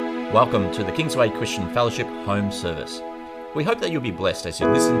Welcome to the Kingsway Christian Fellowship Home Service. We hope that you'll be blessed as you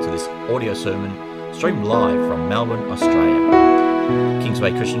listen to this audio sermon streamed live from Melbourne, Australia.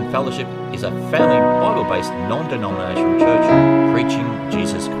 Kingsway Christian Fellowship is a family Bible-based non-denominational church preaching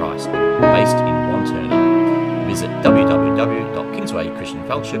Jesus Christ, based in Wantirna. Visit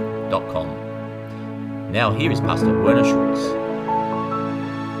www.kingswaychristianfellowship.com. Now here is Pastor Werner Schulz.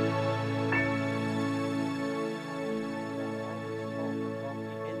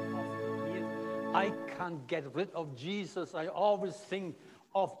 I can't get rid of Jesus. I always think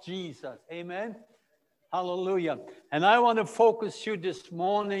of Jesus. Amen. Hallelujah. And I want to focus you this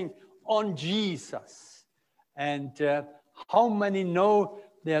morning on Jesus. And how many know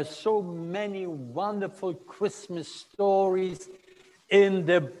there are so many wonderful Christmas stories in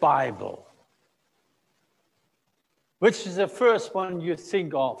the Bible? Which is the first one you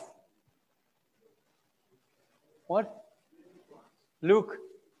think of? What? Luke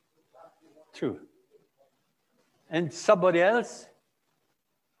 2. And somebody else?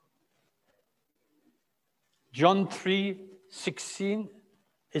 John 3:16.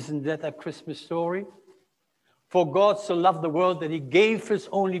 Isn't that a Christmas story? For God so loved the world that he gave his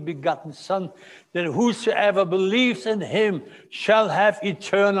only begotten Son, that whosoever believes in him shall have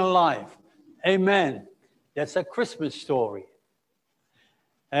eternal life. Amen. That's a Christmas story.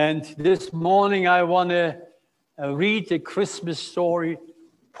 And this morning I want to read the Christmas story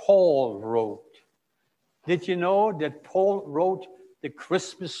Paul wrote. Did you know that Paul wrote the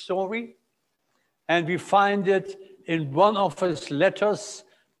Christmas story? And we find it in one of his letters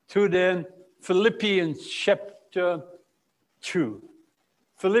to the Philippians chapter 2.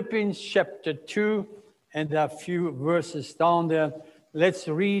 Philippians chapter 2, and a few verses down there. Let's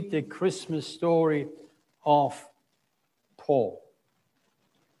read the Christmas story of Paul.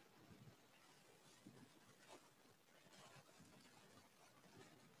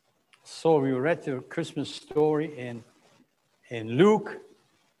 So we read the Christmas story in Luke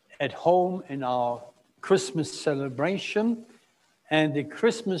at home in our Christmas celebration, and the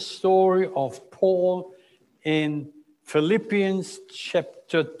Christmas story of Paul in Philippians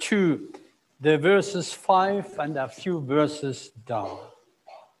chapter 2, the verses 5 and a few verses down.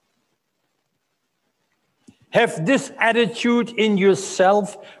 Have this attitude in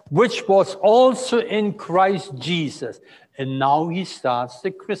yourself, which was also in Christ Jesus. And now he starts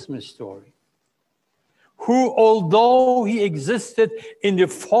the Christmas story. Who, although he existed in the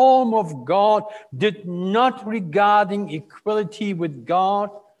form of God, did not regarding equality with God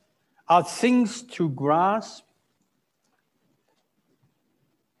are things to grasp,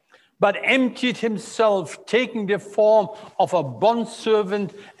 but emptied himself, taking the form of a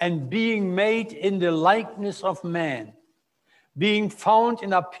bondservant and being made in the likeness of man. Being found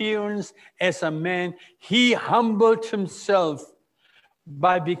in appearance as a man, he humbled himself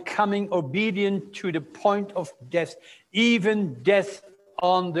by becoming obedient to the point of death, even death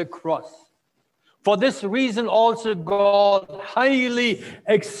on the cross. For this reason also God highly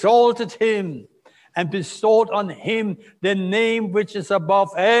exalted him and bestowed on him the name which is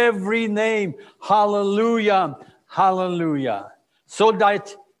above every name. Hallelujah, hallelujah. So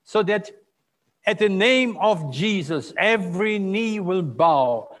that at the name of Jesus, every knee will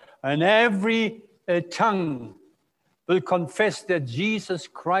bow and every tongue will confess that Jesus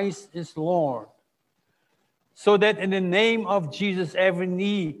Christ is Lord. So that in the name of Jesus, every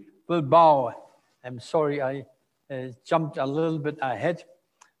knee will bow. I'm sorry, I jumped a little bit ahead.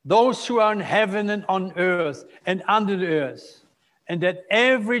 Those who are in heaven and on earth and under the earth, and that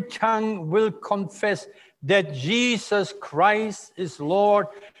every tongue will confess that Jesus Christ is Lord,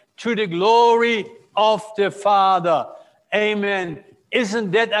 to the glory of the Father. Amen.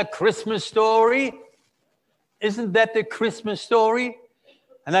 Isn't that a Christmas story? Isn't that the Christmas story?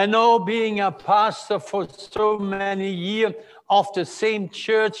 And I know being a pastor for so many years of the same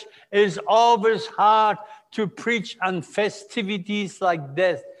church, it is always hard to preach on festivities like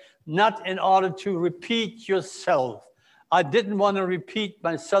that, not in order to repeat yourself. I didn't want to repeat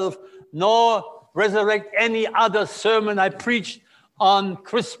myself, nor resurrect any other sermon I preached on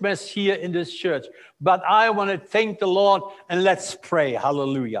Christmas here in this church. But I want to thank the Lord, and let's pray.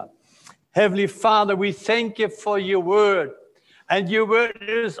 Hallelujah. Heavenly Father, we thank you for your word. And your word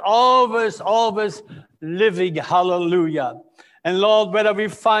is always, always living. Hallelujah. And Lord, whether we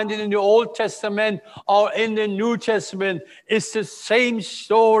find it in the Old Testament or in the New Testament, it's the same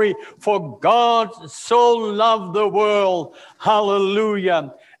story. For God so loved the world.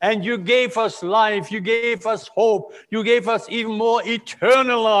 Hallelujah. And you gave us life. You gave us hope. You gave us even more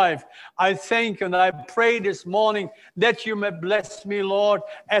eternal life. I thank you and I pray this morning that you may bless me, Lord,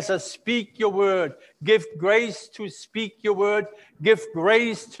 as I speak your word. Give grace to speak your word. Give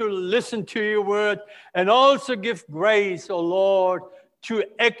grace to listen to your word. And also give grace, oh Lord, to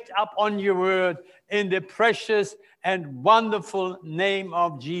act upon your word in the precious and wonderful name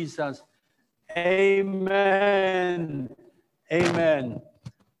of Jesus. Amen. Amen.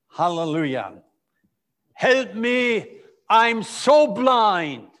 Hallelujah. Help me. I'm so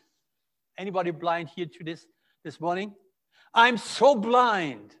blind. Anybody blind here to this morning? I'm so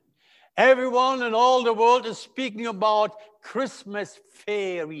blind. Everyone in all the world is speaking about Christmas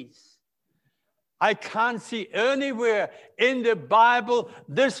fairies. I can't see anywhere in the Bible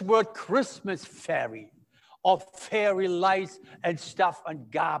this word Christmas fairy or fairy lights and stuff and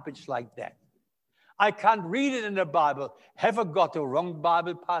garbage like that. I can't read it in the Bible. Have I got the wrong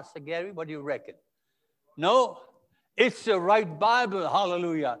Bible, Pastor Gary? What do you reckon? No, it's the right Bible,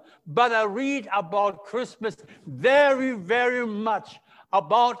 hallelujah. But I read about Christmas very, very much,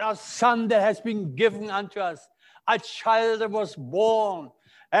 about a son that has been given unto us, a child that was born,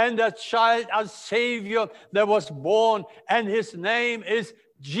 and a child, a Savior that was born, and his name is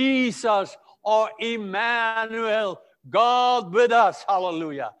Jesus or Emmanuel, God with us,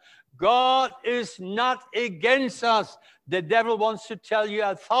 hallelujah. God is not against us. The devil wants to tell you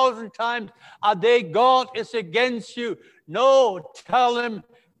 1,000 times a day, God is against you. No, tell him,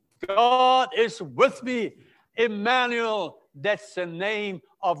 God is with me. Emmanuel, that's the name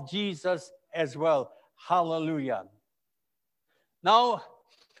of Jesus as well. Hallelujah. Now,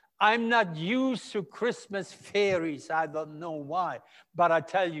 I'm not used to Christmas fairies. I don't know why, but I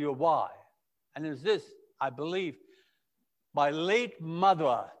tell you why. And it's this, I believe, my late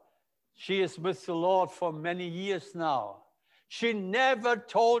mother, she is with the Lord for many years now. She never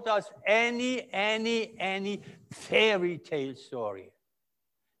told us any fairy tale story.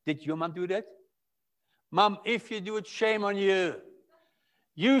 Did your mom do that? Mom, if you do it, shame on you.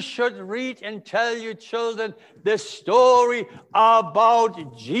 You should read and tell your children the story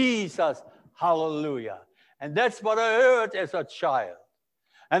about Jesus. Hallelujah. And that's what I heard as a child.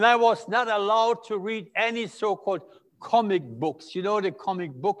 And I was not allowed to read any so-called comic books. You know the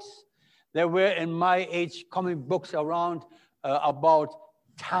comic books? There were in my age comic books around about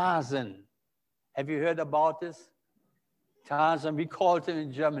Tarzan. Have you heard about this? Tarzan, we called him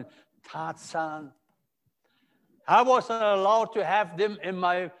in German Tarzan. I wasn't allowed to have them in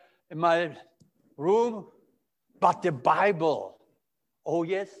my room, but the Bible. Oh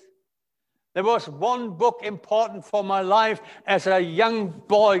yes. There was one book important for my life as a young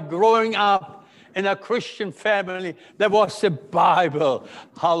boy growing up in a Christian family. There was the Bible.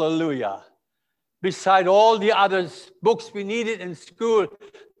 Hallelujah. Beside all the other books we needed in school,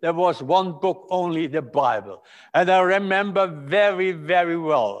 there was one book only, the Bible. And I remember very, very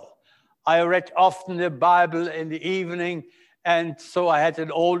well. I read often the Bible in the evening, and so I had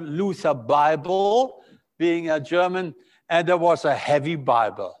an old Luther Bible, being a German, and there was a heavy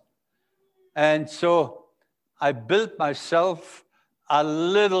Bible. And so I built myself a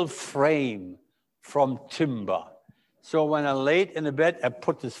little frame from timber. So when I laid in the bed, I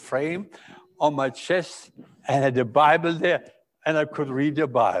put this frame on my chest and had the Bible there, and I could read the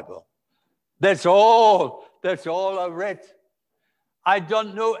Bible. That's all I read. I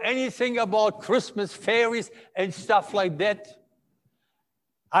don't know anything about Christmas fairies and stuff like that.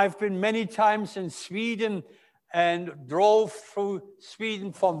 I've been many times in Sweden and drove through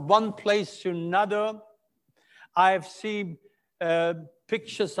Sweden from one place to another. I've seen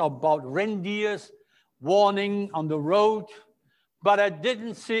pictures about reindeers warning on the road, but I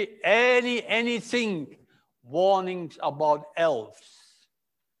didn't see anything warnings about elves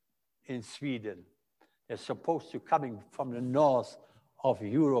in Sweden. They're supposed to coming from the north of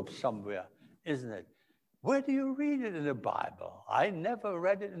Europe somewhere, isn't it? Where do you read it in the Bible? I never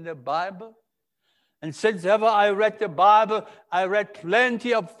read it in the Bible. And since ever I read the Bible, I read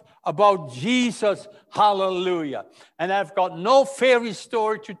plenty about Jesus. Hallelujah. And I've got no fairy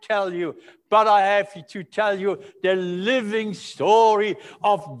story to tell you, but I have to tell you the living story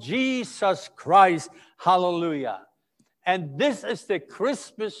of Jesus Christ. Hallelujah. And this is the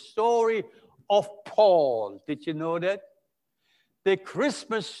Christmas story of Paul. Did you know that? The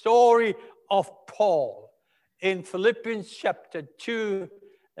Christmas story of Paul in Philippians chapter 2,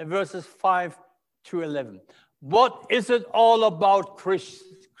 verses 5 to 11. What is it all about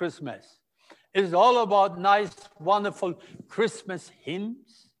Christmas? It's all about nice, wonderful Christmas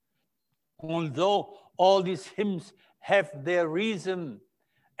hymns. Although all these hymns have their reason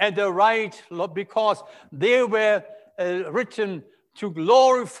and the right, because they were written to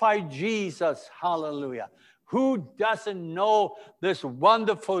glorify Jesus. Hallelujah. Who doesn't know this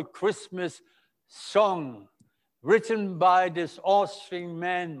wonderful Christmas song written by this Austrian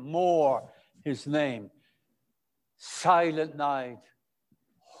man, Moore, his name? Silent night,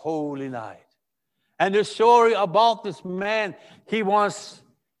 holy night. And the story about this man, he was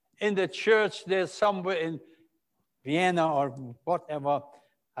in the church there somewhere in Vienna or whatever.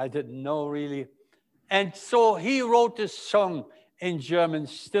 I didn't know really. And so he wrote this song in German,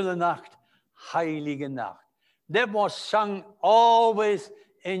 Stille Nacht, Heilige Nacht. That was sung always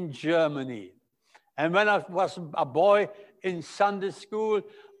in Germany. And when I was a boy in Sunday school,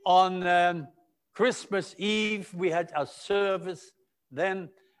 on Christmas Eve, we had a service then.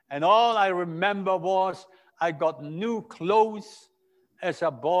 And all I remember was I got new clothes as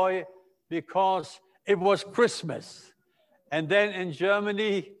a boy because it was Christmas. And then in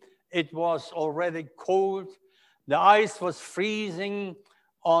Germany, it was already cold. The ice was freezing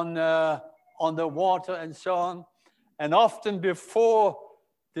on the water and so on. And often before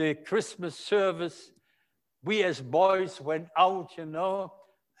the Christmas service, we as boys went out, you know,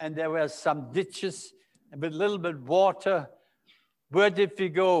 and there were some ditches with a little bit of water. Where did we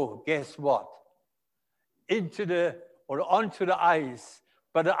go? Guess what? Onto the ice.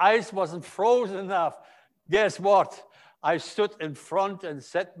 But the ice wasn't frozen enough. Guess what? I stood in front and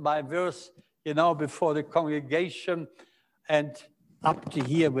said my verse, you know, before the congregation and up to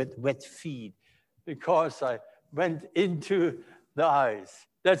here with wet feet because I went into the ice.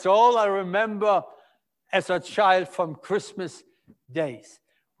 That's all I remember as a child from Christmas days.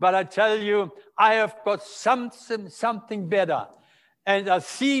 But I tell you, I have got something better. And a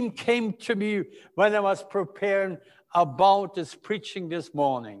theme came to me when I was preparing about this preaching this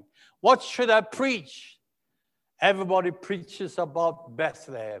morning. What should I preach? Everybody preaches about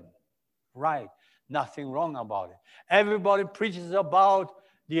Bethlehem. Right. Nothing wrong about it. Everybody preaches about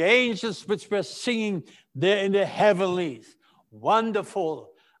the angels which were singing there in the heavenlies.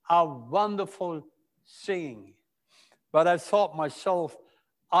 Wonderful, a wonderful singing. But I thought myself,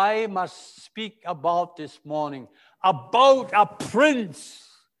 I must speak about this morning, about a prince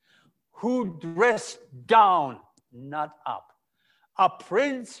who dressed down, not up. A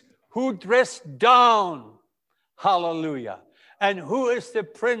prince who dressed down. Hallelujah. And who is the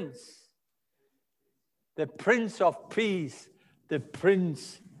prince? The Prince of Peace, the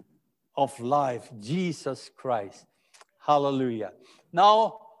Prince of Life, Jesus Christ. Hallelujah.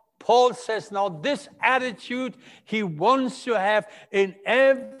 Now, Paul says, now this attitude he wants to have in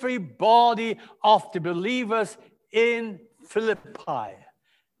every body of the believers in Philippi.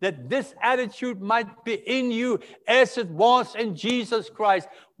 That this attitude might be in you as it was in Jesus Christ.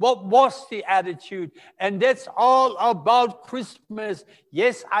 What was the attitude? And that's all about Christmas.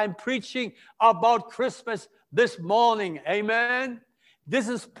 Yes, I'm preaching about Christmas this morning. Amen. This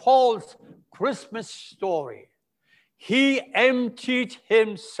is Paul's Christmas story. He emptied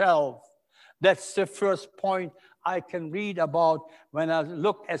himself. That's the first point I can read about when I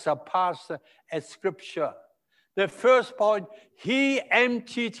look as a pastor at Scripture. The first point, he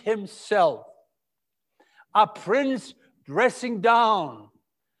emptied himself. A prince dressing down.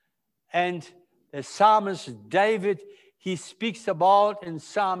 And the psalmist David, he speaks about in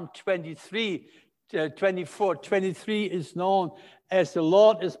Psalm 23, 24. 23 is known as the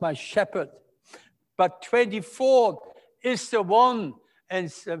Lord is my shepherd. But 24 is the one, and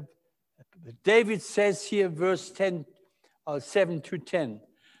David says here, verse 10, 7 to 10,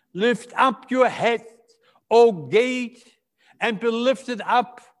 lift up your head, O gate, and be lifted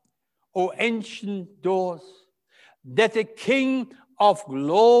up, O ancient doors, that the King of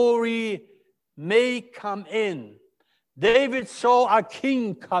glory may come in. David saw a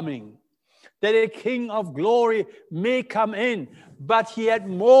king coming, that a King of glory may come in. But he had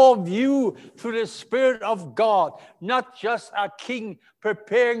more view through the Spirit of God, not just a king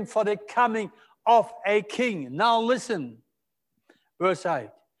preparing for the coming of a king. Now listen, verse 8.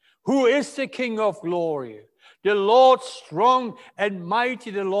 Who is the King of glory? The Lord strong and mighty,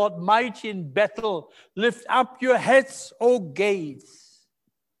 the Lord mighty in battle. Lift up your heads, O gates.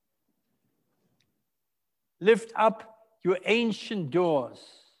 Lift up your ancient doors.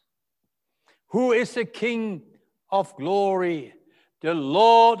 Who is the King of glory? The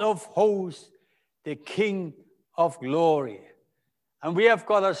Lord of hosts, the King of glory. And we have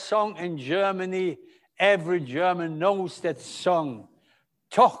got a song in Germany. Every German knows that song.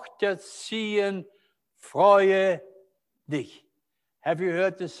 Tochter Zion, freue dich. Have you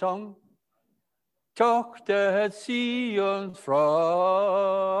heard the song? Tochter Zion,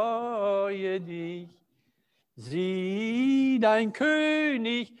 freue dich. Sieh, dein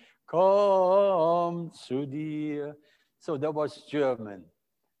König kommt zu dir. So that was German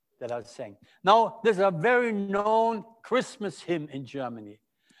that I sang. Now, there's a very known Christmas hymn in Germany.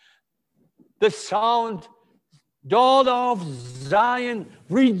 The sound, daughter of Zion,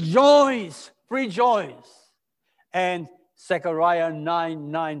 rejoice, rejoice. And Zechariah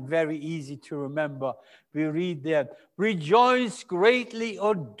 9:9, very easy to remember. We read there, rejoice greatly,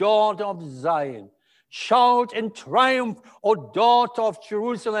 O daughter of Zion. Shout in triumph, O daughter of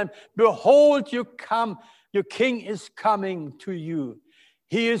Jerusalem. Behold, you come, your king is coming to you.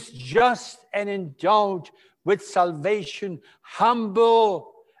 He is just and endowed with salvation,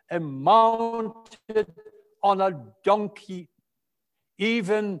 humble and mounted on a donkey,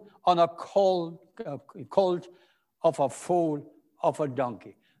 even on a colt of a foal of a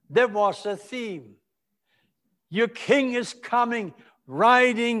donkey. That was the theme. Your king is coming,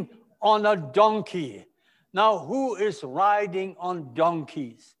 riding on a donkey. Now, who is riding on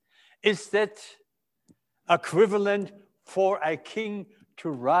donkeys? Is that equivalent for a king to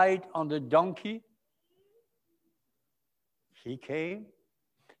ride on the donkey? He came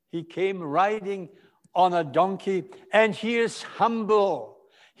riding on a donkey, and he is humble.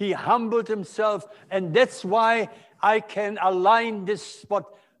 He humbled himself, and that's why I can align this, what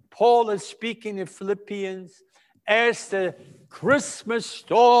Paul is speaking in Philippians, as the Christmas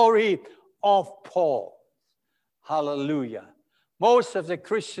story of Paul. Hallelujah. Most of the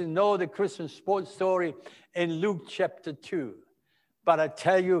Christians know the Christmas story in Luke chapter 2. But I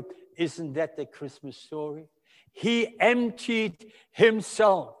tell you, isn't that the Christmas story? He emptied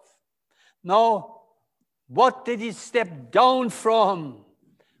himself. Now, what did he step down from?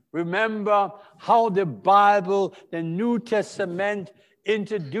 Remember how the Bible, the New Testament,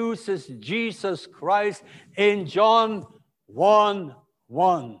 introduces Jesus Christ in John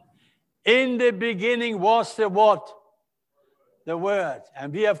 1:1. In the beginning was the what? The Word.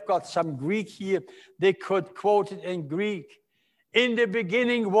 And we have got some Greek here. They could quote it in Greek. In the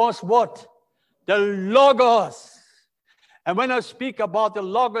beginning was what? The Logos. And when I speak about the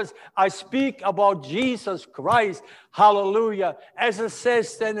Logos, I speak about Jesus Christ. Hallelujah. As it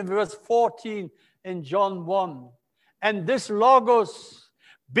says then in verse 14 in John 1. And this Logos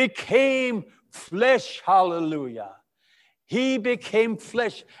became flesh. Hallelujah. He became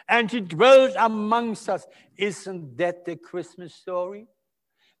flesh and he dwelt amongst us. Isn't that the Christmas story?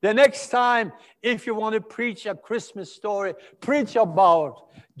 The next time, if you want to preach a Christmas story, preach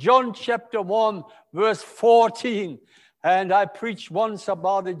about John chapter 1, verse 14. And I preached once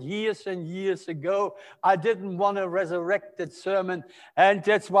about it years and years ago. I didn't want to resurrect that sermon. And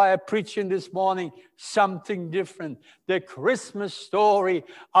that's why I'm preaching this morning something different. The Christmas story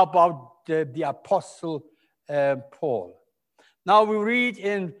about the Apostle Paul. Now we read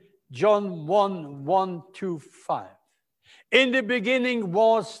in John 1:1-5. In the beginning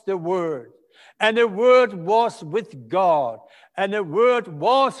was the Word, and the Word was with God, and the Word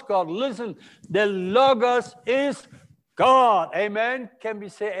was God. Listen, the Logos is God. Amen. Can we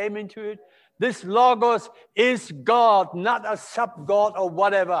say amen to it? This Logos is God, not a sub-God or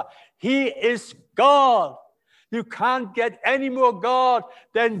whatever. He is God. You can't get any more God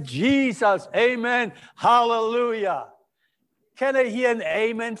than Jesus. Amen. Hallelujah. Can I hear an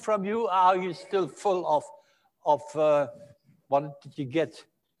amen from you? Are you still full of what did you get?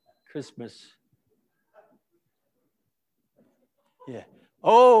 Christmas. Yeah.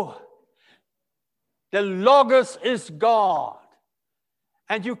 Oh, the Logos is God.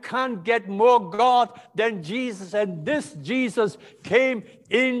 And you can't get more God than Jesus. And this Jesus came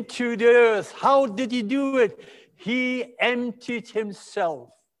into the earth. How did he do it? He emptied himself.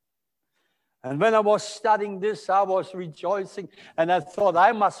 And when I was studying this, I was rejoicing. And I thought,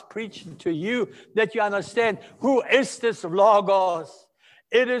 I must preach to you that you understand who is this Logos.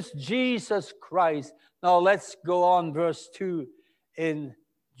 It is Jesus Christ. Now let's go on, verse 2 in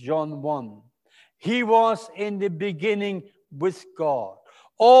John 1. He was in the beginning with God.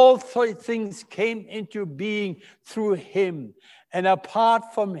 All things came into being through him. And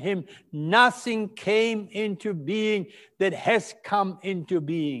apart from him, nothing came into being that has come into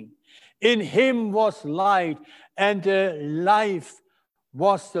being. In him was light, and the life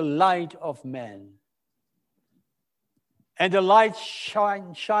was the light of man. And the light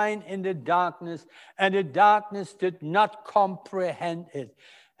shine in the darkness, and the darkness did not comprehend it.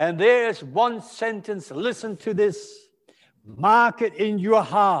 And there is one sentence, listen to this, mark it in your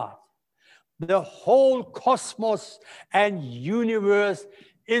heart. The whole cosmos and universe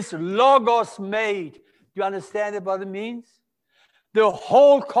is Logos made. Do you understand what it means? The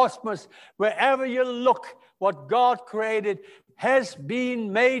whole cosmos, wherever you look, what God created has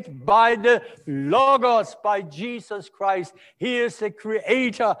been made by the Logos, by Jesus Christ. He is the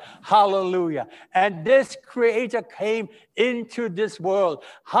creator. Hallelujah. And this creator came into this world.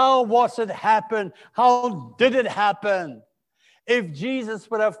 How was it happen? How did it happen? If Jesus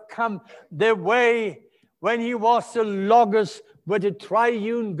would have come the way when he was the Logos with the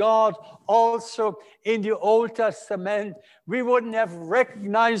triune God also in the Old Testament, we wouldn't have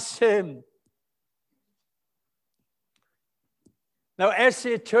recognized him. Now, as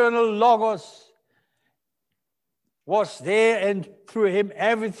the eternal Logos was there, and through him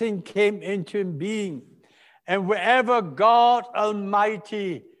everything came into being. And wherever God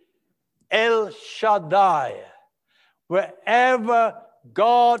Almighty, El Shaddai, wherever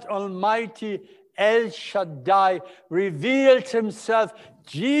God Almighty, El Shaddai, revealed himself,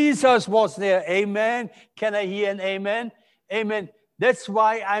 Jesus was there. Amen. Can I hear an amen? Amen. That's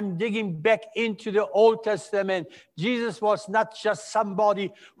why I'm digging back into the Old Testament. Jesus was not just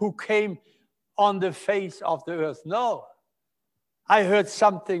somebody who came on the face of the earth. No. I heard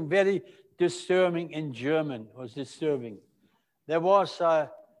something very disturbing in German. It was disturbing. There was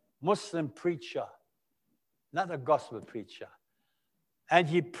a Muslim preacher, not a gospel preacher, and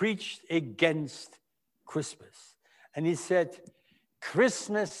he preached against Christmas. And he said,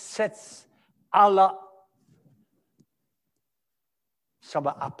 Christmas sets Allah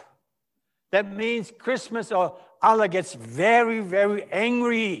somewhere up. That means Christmas, or Allah gets very, very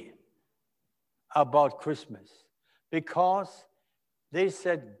angry about Christmas because they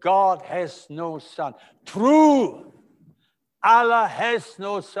said God has no son. True, Allah has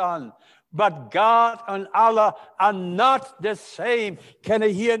no son, but God and Allah are not the same. Can I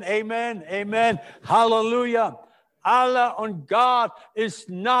hear an amen? Amen. Hallelujah. Allah and God is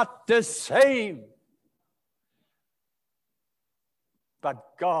not the same.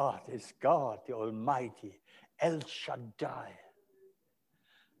 But God is God, the Almighty, El Shaddai,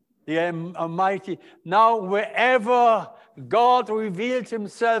 the Almighty. Now, wherever God revealed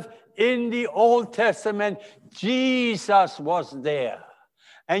himself in the Old Testament, Jesus was there.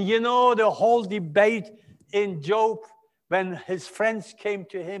 And you know the whole debate in Job when his friends came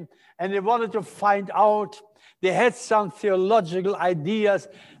to him and they wanted to find out. They had some theological ideas,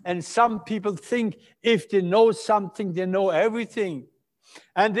 and some people think if they know something, they know everything.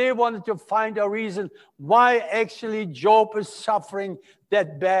 And they wanted to find a reason why actually Job is suffering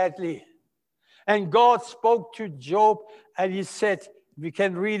that badly. And God spoke to Job and he said, we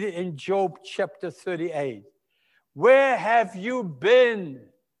can read it in Job chapter 38. Where have you been,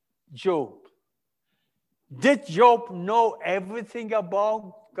 Job? Did Job know everything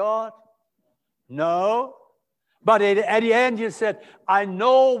about God? No. But at the end he said, I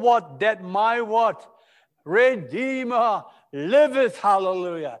know that my Redeemer liveth,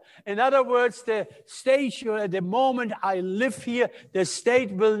 hallelujah. In other words, the state, at the moment I live here, the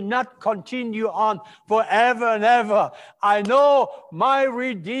state will not continue on forever and ever. I know my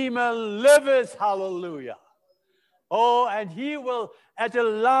Redeemer liveth, hallelujah. Oh, and he will, at the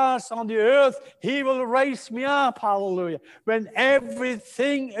last on the earth, he will raise me up, hallelujah. When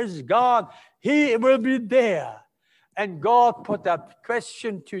everything is gone, he will be there. And God put that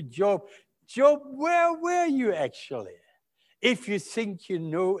question to Job. Job, where were you actually? If you think you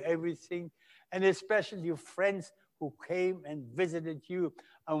know everything, and especially your friends who came and visited you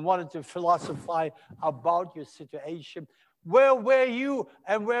and wanted to philosophize about your situation, where were you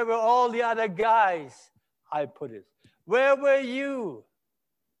and where were all the other guys? I put it. Where were you?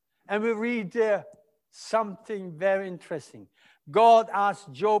 And we read there something very interesting. God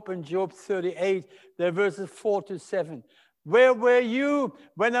asked Job in Job 38, the verses 4 to 7. Where were you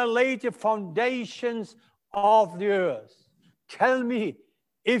when I laid the foundations of the earth? Tell me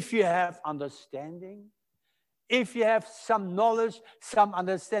if you have understanding, if you have some knowledge, some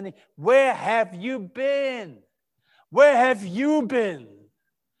understanding. Where have you been? Where have you been?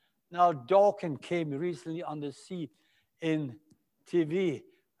 Now, Dawkins came recently on the sea in TV,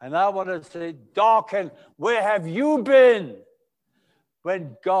 and I want to say, Dawkins, where have you been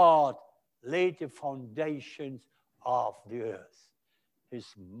when God laid the foundations of the earth? His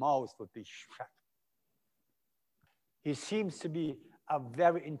mouth would be shut. He seems to be a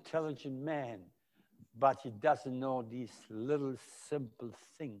very intelligent man, but he doesn't know these little simple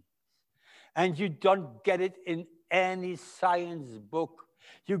things. And you don't get it in any science book.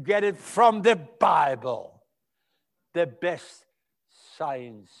 You get it from the Bible, the best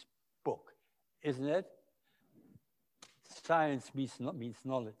science book, isn't it? Science means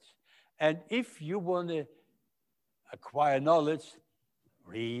knowledge. And if you want to acquire knowledge,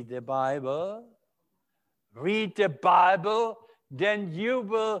 read the Bible. Read the Bible, then you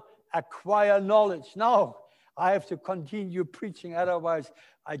will acquire knowledge. Now, I have to continue preaching, otherwise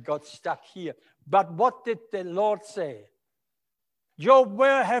I got stuck here. But what did the Lord say? Job,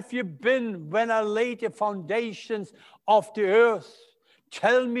 where have you been when I laid the foundations of the earth?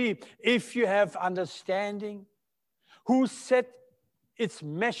 Tell me if you have understanding. Who set its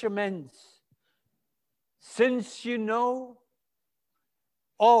measurements? Since you know,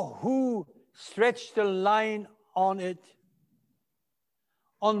 or who stretched the line on it?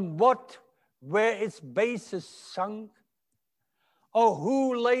 On what were its bases sunk? Or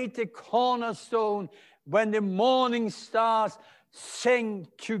who laid the cornerstone when the morning stars sang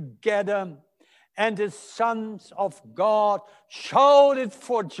together and the sons of God shouted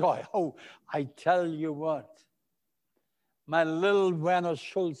for joy? Oh, I tell you what, my little Werner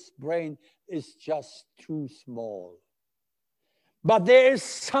Schulz brain is just too small. But there is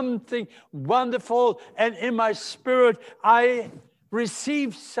something wonderful, and in my spirit I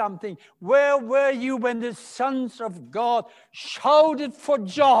received something. Where were you when the sons of God shouted for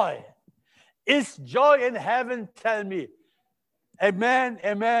joy? Is joy in heaven? Tell me. Amen,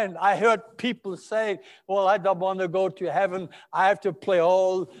 amen. I heard people say, well, I don't want to go to heaven. I have to play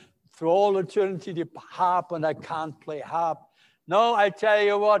through all eternity the harp, and I can't play harp. No, I tell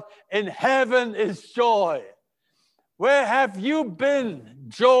you what, in heaven is joy. Where have you been,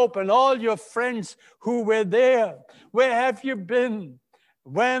 Job, and all your friends who were there? Where have you been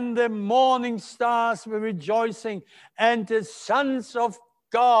when the morning stars were rejoicing and the sons of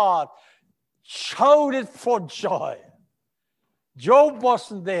God shouted for joy? Job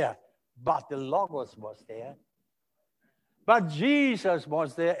wasn't there, but the Logos was there. But Jesus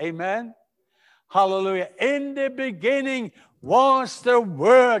was there, amen? Hallelujah. In the beginning was the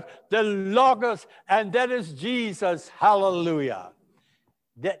Word, the Logos, and that is Jesus. Hallelujah.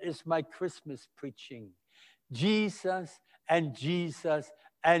 That is my Christmas preaching. Jesus and Jesus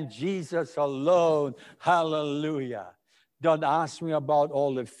and Jesus alone. Hallelujah. Don't ask me about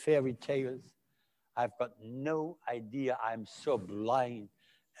all the fairy tales. I've got no idea. I'm so blind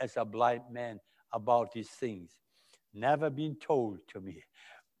as a blind man about these things. Never been told to me.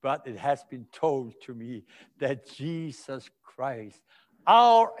 But it has been told to me that Jesus Christ,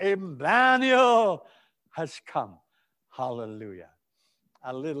 our Emmanuel, has come. Hallelujah.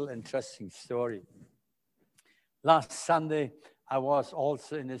 A little interesting story. Last Sunday, I was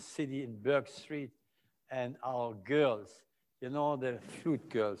also in a city in Berg Street, and our girls, you know, the flute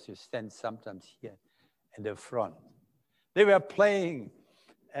girls who stand sometimes here in the front, they were playing,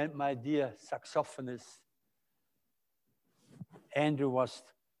 and my dear saxophonist, Andrew, was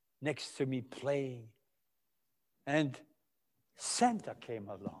next to me playing, and Santa came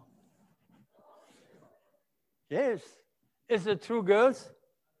along. Yes, is it true, girls?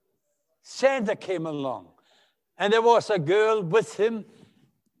 Santa came along, and there was a girl with him,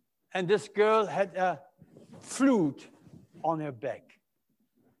 and this girl had a flute on her back.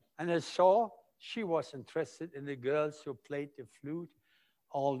 And I saw she was interested in the girls who played the flute,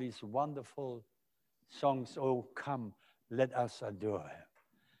 all these wonderful songs, "Oh, come, let us adore him."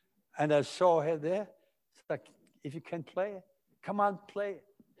 And I saw her there. It's like, if you can play, come on, play.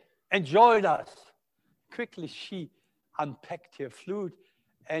 Enjoyed us. Quickly, she unpacked her flute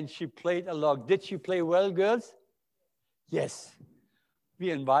and she played along. Did she play well, girls? Yes.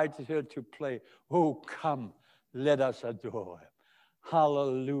 We invited her to play, "Oh, come, let us adore him."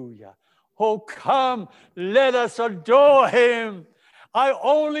 Hallelujah. Oh, come, let us adore him. I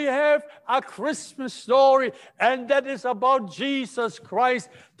only have a Christmas story, and that is about Jesus Christ,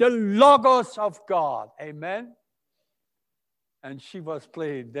 the Logos of God. Amen? And she was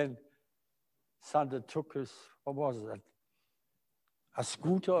playing. Then Santa took us, what was that? A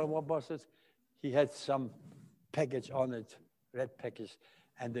scooter, or what was it? He had some package on it, red package,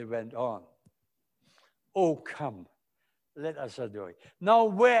 and they went on. Oh, come, let us adore him. Now,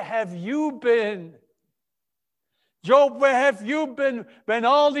 where have you been? Job, where have you been when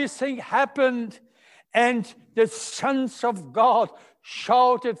all these things happened and the sons of God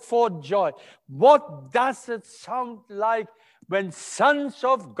shouted for joy? What does it sound like when sons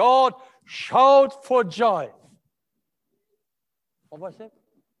of God shout for joy? What was it?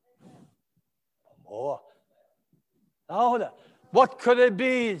 More. Louder. What could it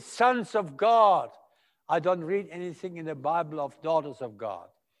be, sons of God? I don't read anything in the Bible of daughters of God,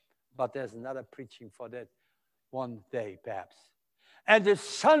 but there's another preaching for that one day, perhaps. And the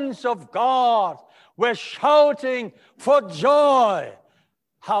sons of God were shouting for joy.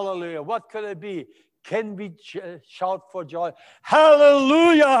 Hallelujah. What could it be? Can we shout for joy?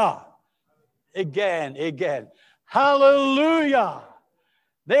 Hallelujah. Again. Hallelujah.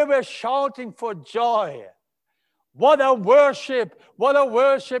 They were shouting for joy. What a worship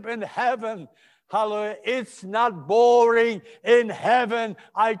in heaven. Hallelujah. It's not boring in heaven,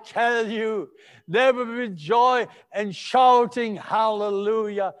 I tell you. There will be joy and shouting,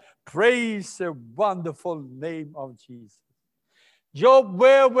 hallelujah. Praise the wonderful name of Jesus. Job,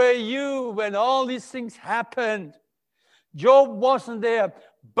 where were you when all these things happened? Job wasn't there,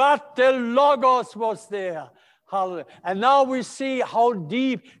 but the Logos was there. Hallelujah. And now we see how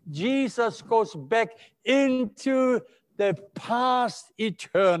deep Jesus goes back into the past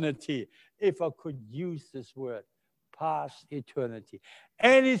eternity. If I could use this word, past eternity.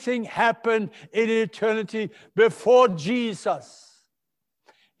 Anything happened in eternity before Jesus.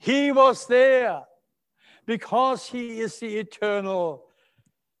 He was there because he is the eternal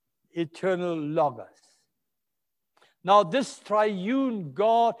Logos. Now, this triune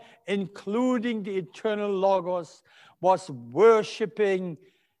God, including the eternal Logos, was worshiping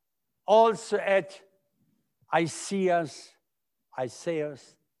also at Isaiah's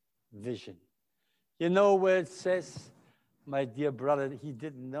vision. You know where it says, my dear brother, he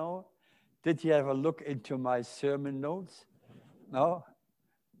didn't know? Did you have a look into my sermon notes? No?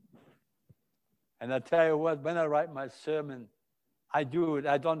 And I tell you what, when I write my sermon, I do it.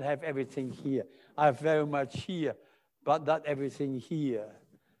 I don't have everything here. I have very much here, but not everything here.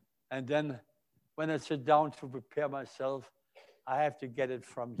 And then when I sit down to prepare myself, I have to get it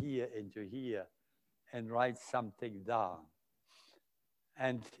from here into here and write something down.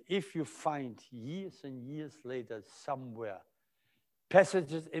 And if you find years and years later somewhere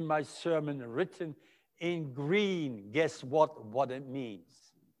passages in my sermon written in green, guess what it means?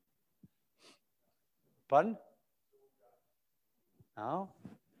 Pardon? No?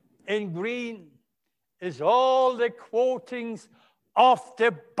 In green is all the quotings of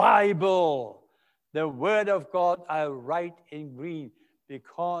the Bible. The Word of God I write in green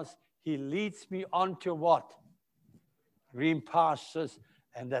because he leads me on to what? Green pastures,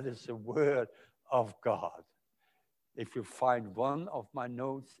 and that is the Word of God. If you find one of my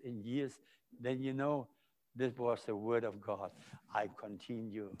notes in years, then you know this was the Word of God. I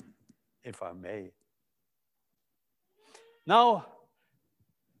continue, if I may. Now,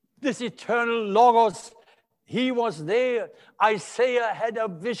 this eternal Logos, he was there. Isaiah had a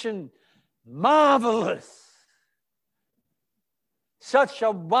vision, marvelous. Such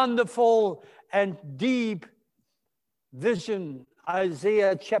a wonderful and deep vision.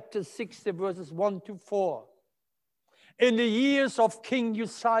 Isaiah chapter 60, verses 1 to 4. In the years of King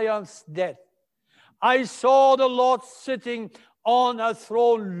Uzziah's death, I saw the Lord sitting on a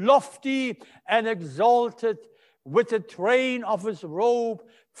throne, lofty and exalted, with the train of his robe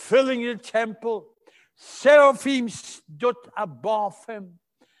filling the temple. Seraphim stood above him,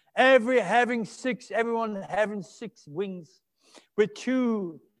 everyone having six wings. With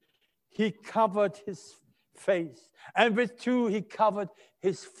two he covered his face, and with two he covered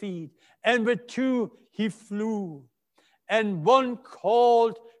his feet, and with two he flew. And one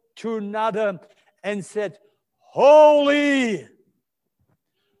called to another and said, Holy,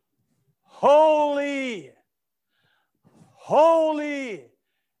 holy, holy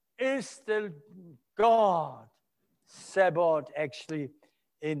is the God, Sabaoth actually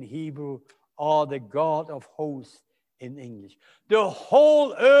in Hebrew, or the God of hosts in English. The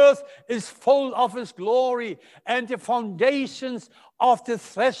whole earth is full of his glory, and the foundations of the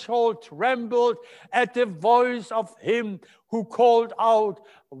threshold trembled at the voice of him who called out,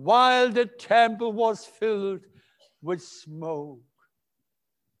 while the temple was filled with smoke.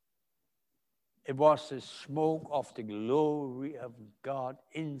 It was the smoke of the glory of God.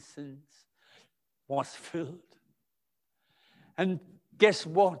 Incense was filled. And guess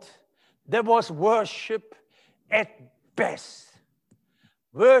what? There was worship at best.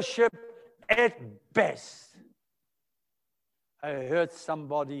 Worship at best. I heard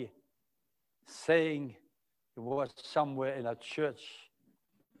somebody saying, it was somewhere in a church,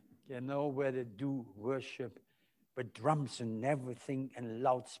 you know, where they do worship with drums and everything and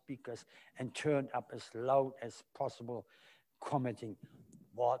loudspeakers and turned up as loud as possible, commenting,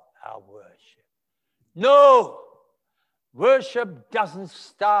 what a worship. No! Worship doesn't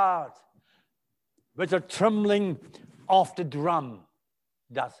start with a trembling of the drum,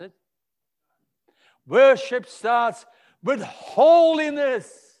 does it? Worship starts with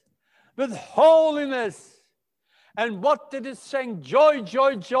holiness, with holiness. And what did it sing? Joy,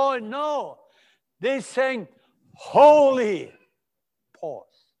 joy, joy? No. They sang holy. Pause.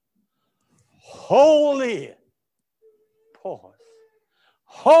 Holy. Pause.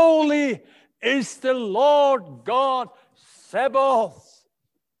 Holy is the Lord God Sabaoth,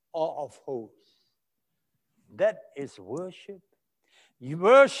 or of hosts. That is worship.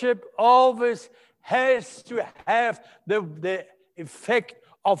 Worship always has to have the effect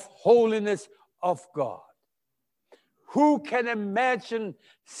of holiness of God. Who can imagine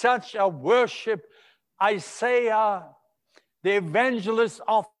such a worship? Isaiah, the evangelist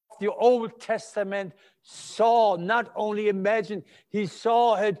of the Old Testament, saw, not only imagined, he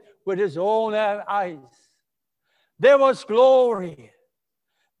saw it with his own eyes. There was glory.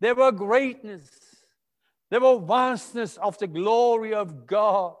 There was greatness. There was vastness of the glory of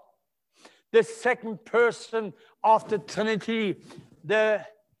God. The second person of the Trinity, the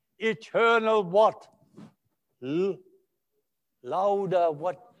eternal what? Louder,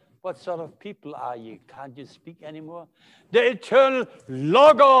 what sort of people are you? Can't you speak anymore? The eternal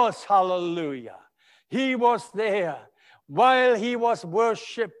Logos, hallelujah. He was there while he was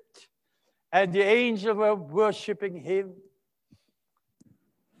worshipped, and the angels were worshiping him.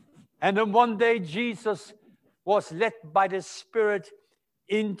 And then one day Jesus was led by the Spirit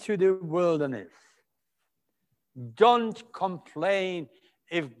into the wilderness. Don't complain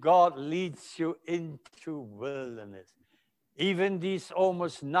if God leads you into wilderness. Even these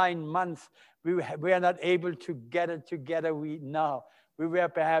almost 9 months, we were not able to get it together. We were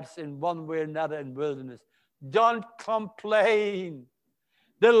perhaps in one way or another in wilderness. Don't complain.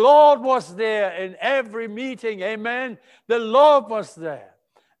 The Lord was there in every meeting. Amen. The Lord was there.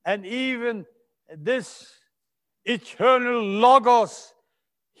 And even this eternal Logos,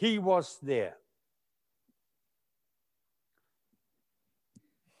 he was there.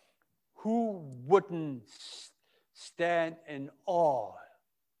 Who wouldn't stand in awe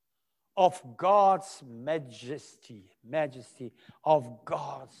of God's majesty, of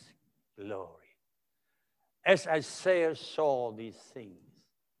God's glory? As Isaiah saw these things,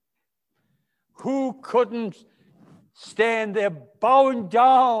 who couldn't stand there bowing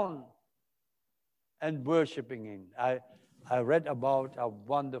down and worshiping him? I read about a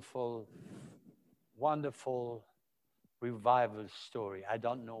wonderful, wonderful revival story. I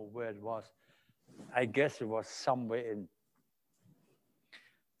don't know where it was. I guess it was somewhere in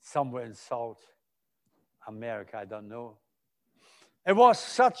South America. I don't know. It was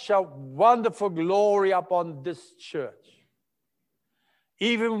such a wonderful glory upon this church.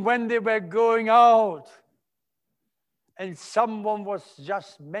 Even when they were going out, and someone was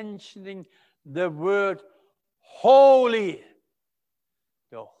just mentioning the word holy,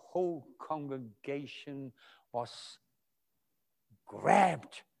 the whole congregation was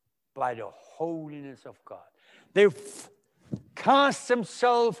grabbed by the holiness of God. They cast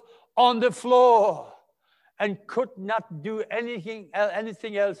themselves on the floor and could not do anything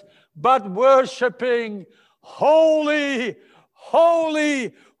else but worshiping. Holy,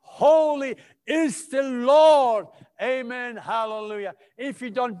 holy, holy is the Lord. Amen. Hallelujah. If you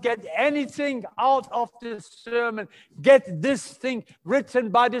don't get anything out of this sermon, get this thing written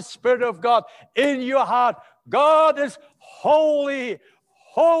by the Spirit of God in your heart. God is holy,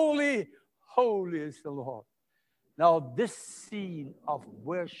 holy, holy is the Lord. Now, this scene of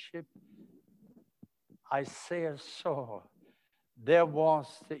worship, Isaiah saw, there was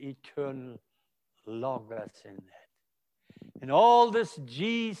the eternal Logos in that. And all this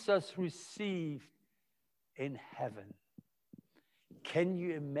Jesus received in heaven. Can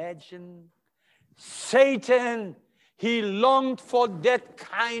you imagine? Satan, he longed for that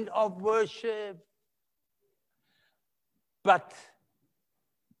kind of worship. But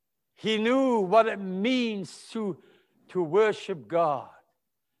he knew what it means to worship God.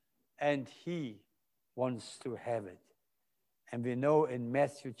 And he wants to have it. And we know in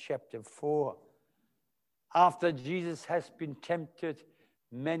Matthew chapter 4, after Jesus has been tempted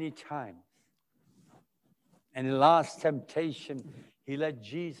many times, and in the last temptation, he led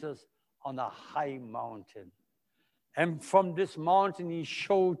Jesus on a high mountain. And from this mountain, he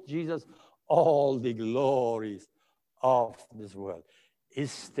showed Jesus all the glories of this world.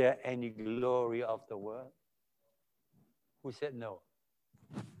 Is there any glory of the world? Who said no?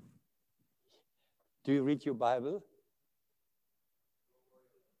 Do you read your Bible?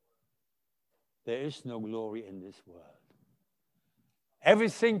 There is no glory in this world.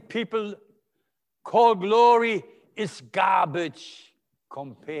 Everything people call glory is garbage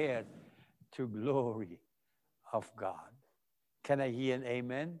compared to glory of God. Can I hear an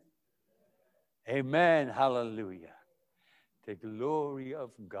amen? Amen. Hallelujah. The glory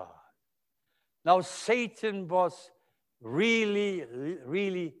of God. Now, Satan was really,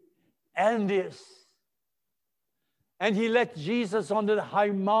 really envious. And he led Jesus on the high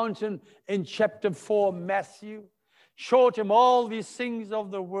mountain in chapter 4, Matthew, showed him all these things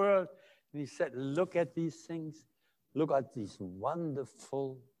of the world. And he said, look at these things. Look at these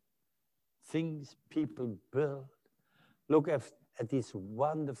wonderful things people build. Look at these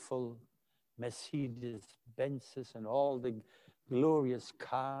wonderful Mercedes Benzes and all the glorious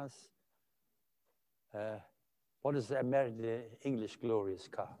cars. what is the English glorious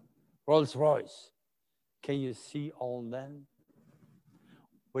car? Rolls Royce. Can you see all them?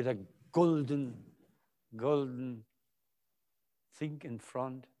 With a golden thing in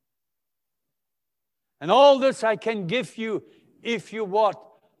front. And all this I can give you if you what?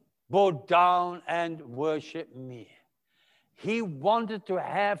 Bow down and worship me. He wanted to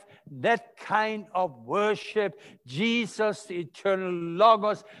have that kind of worship. Jesus, the eternal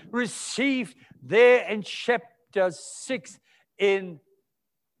Logos, received there in chapter 6 in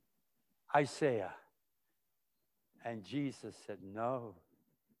Isaiah. And Jesus said, no.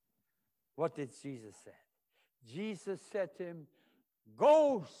 What did Jesus say? Jesus said to him,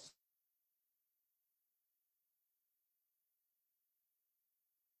 go